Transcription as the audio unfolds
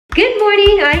Good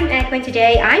morning, I'm Echo and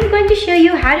today I'm going to show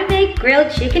you how to make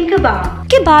grilled chicken kebab.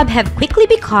 Kebab have quickly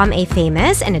become a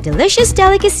famous and a delicious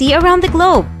delicacy around the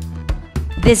globe.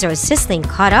 These are sizzling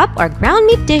cut up or ground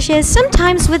meat dishes,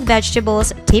 sometimes with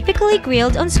vegetables, typically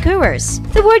grilled on skewers.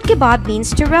 The word kebab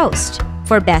means to roast.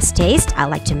 For best taste, I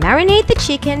like to marinate the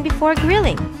chicken before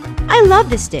grilling. I love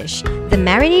this dish. The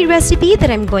marinade recipe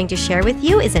that I'm going to share with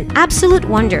you is an absolute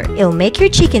wonder. It'll make your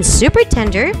chicken super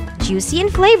tender, juicy and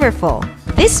flavorful.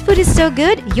 This food is so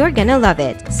good, you're gonna love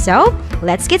it. So,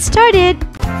 let's get started!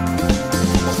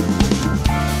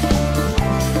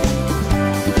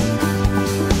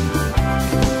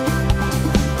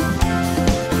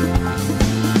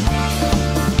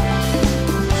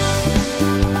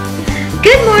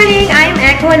 Good morning, I'm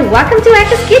Echo and welcome to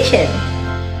Echo's Kitchen.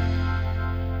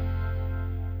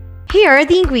 Here are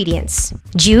the ingredients.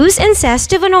 Juice and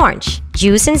zest of an orange,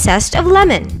 juice and zest of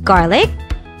lemon, garlic,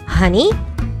 honey,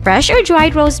 fresh or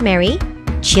dried rosemary,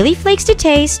 chili flakes to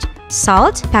taste,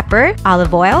 salt, pepper,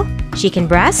 olive oil, chicken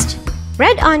breast,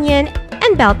 red onion,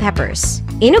 and bell peppers.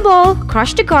 In a bowl,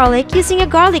 crush the garlic using a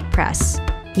garlic press.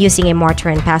 Using a mortar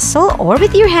and pestle or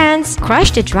with your hands,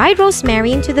 crush the dried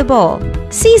rosemary into the bowl.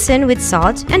 Season with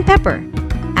salt and pepper.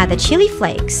 Add the chili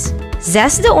flakes.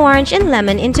 Zest the orange and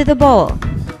lemon into the bowl.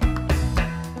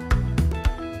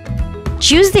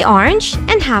 Juice the orange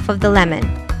and half of the lemon.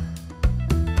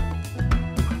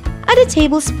 Add a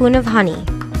tablespoon of honey,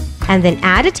 and then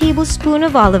add a tablespoon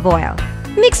of olive oil.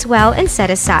 Mix well and set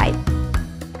aside.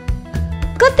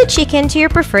 Cut the chicken to your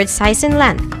preferred size and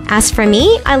length. As for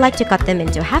me, I like to cut them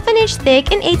into half an inch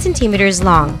thick and 8 centimeters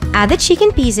long. Add the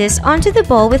chicken pieces onto the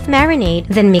bowl with marinade,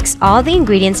 then mix all the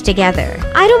ingredients together.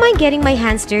 I don't mind getting my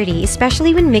hands dirty,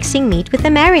 especially when mixing meat with the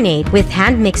marinade. With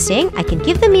hand mixing, I can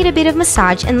give the meat a bit of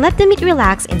massage and let the meat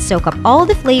relax and soak up all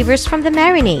the flavors from the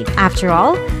marinade. After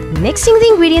all, mixing the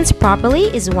ingredients properly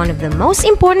is one of the most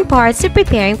important parts of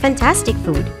preparing fantastic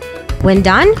food. When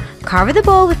done, cover the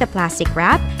bowl with a plastic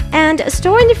wrap and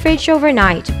store in the fridge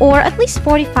overnight or at least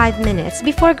 45 minutes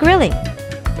before grilling.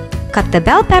 Cut the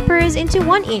bell peppers into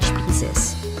 1-inch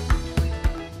pieces.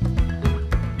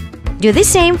 Do the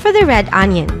same for the red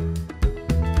onion.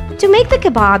 To make the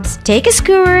kebabs, take a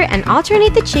skewer and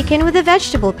alternate the chicken with the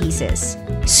vegetable pieces.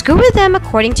 Skewer them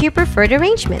according to your preferred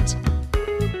arrangement.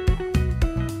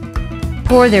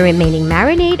 Pour the remaining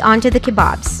marinade onto the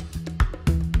kebabs.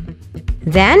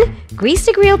 Then, grease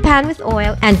the grill pan with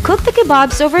oil and cook the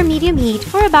kebabs over medium heat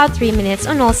for about 3 minutes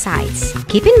on all sides.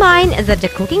 Keep in mind that the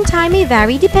cooking time may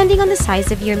vary depending on the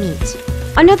size of your meat.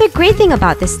 Another great thing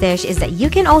about this dish is that you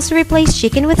can also replace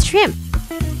chicken with shrimp.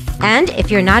 And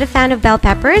if you're not a fan of bell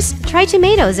peppers, try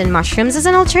tomatoes and mushrooms as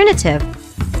an alternative.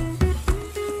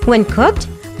 When cooked,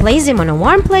 place them on a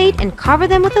warm plate and cover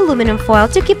them with aluminum foil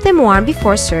to keep them warm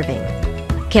before serving.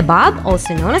 Kebab,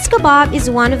 also known as kebab, is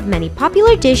one of many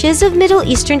popular dishes of Middle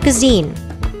Eastern cuisine.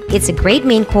 It's a great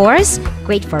main course,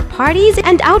 great for parties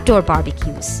and outdoor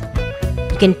barbecues.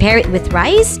 You can pair it with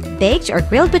rice, baked or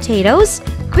grilled potatoes,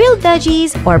 grilled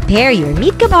veggies, or pair your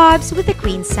meat kebabs with a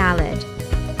green salad.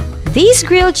 These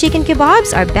grilled chicken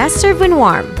kebabs are best served when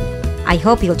warm. I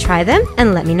hope you'll try them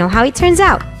and let me know how it turns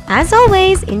out. As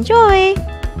always, enjoy!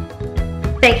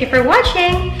 Thank you for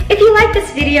watching! If you like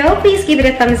this video, please give it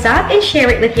a thumbs up and share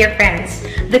it with your friends.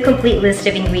 The complete list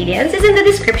of ingredients is in the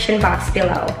description box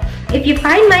below. If you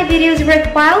find my videos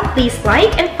worthwhile, please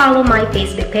like and follow my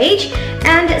Facebook page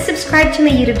and subscribe to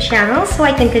my YouTube channel so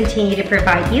I can continue to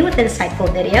provide you with insightful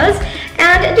videos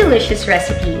and delicious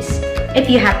recipes. If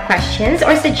you have questions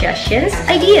or suggestions,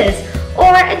 ideas,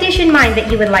 or a dish in mind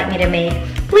that you would like me to make,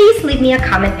 please leave me a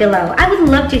comment below. I would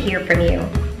love to hear from you.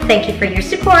 Thank you for your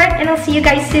support and I'll see you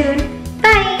guys soon.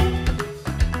 Bye!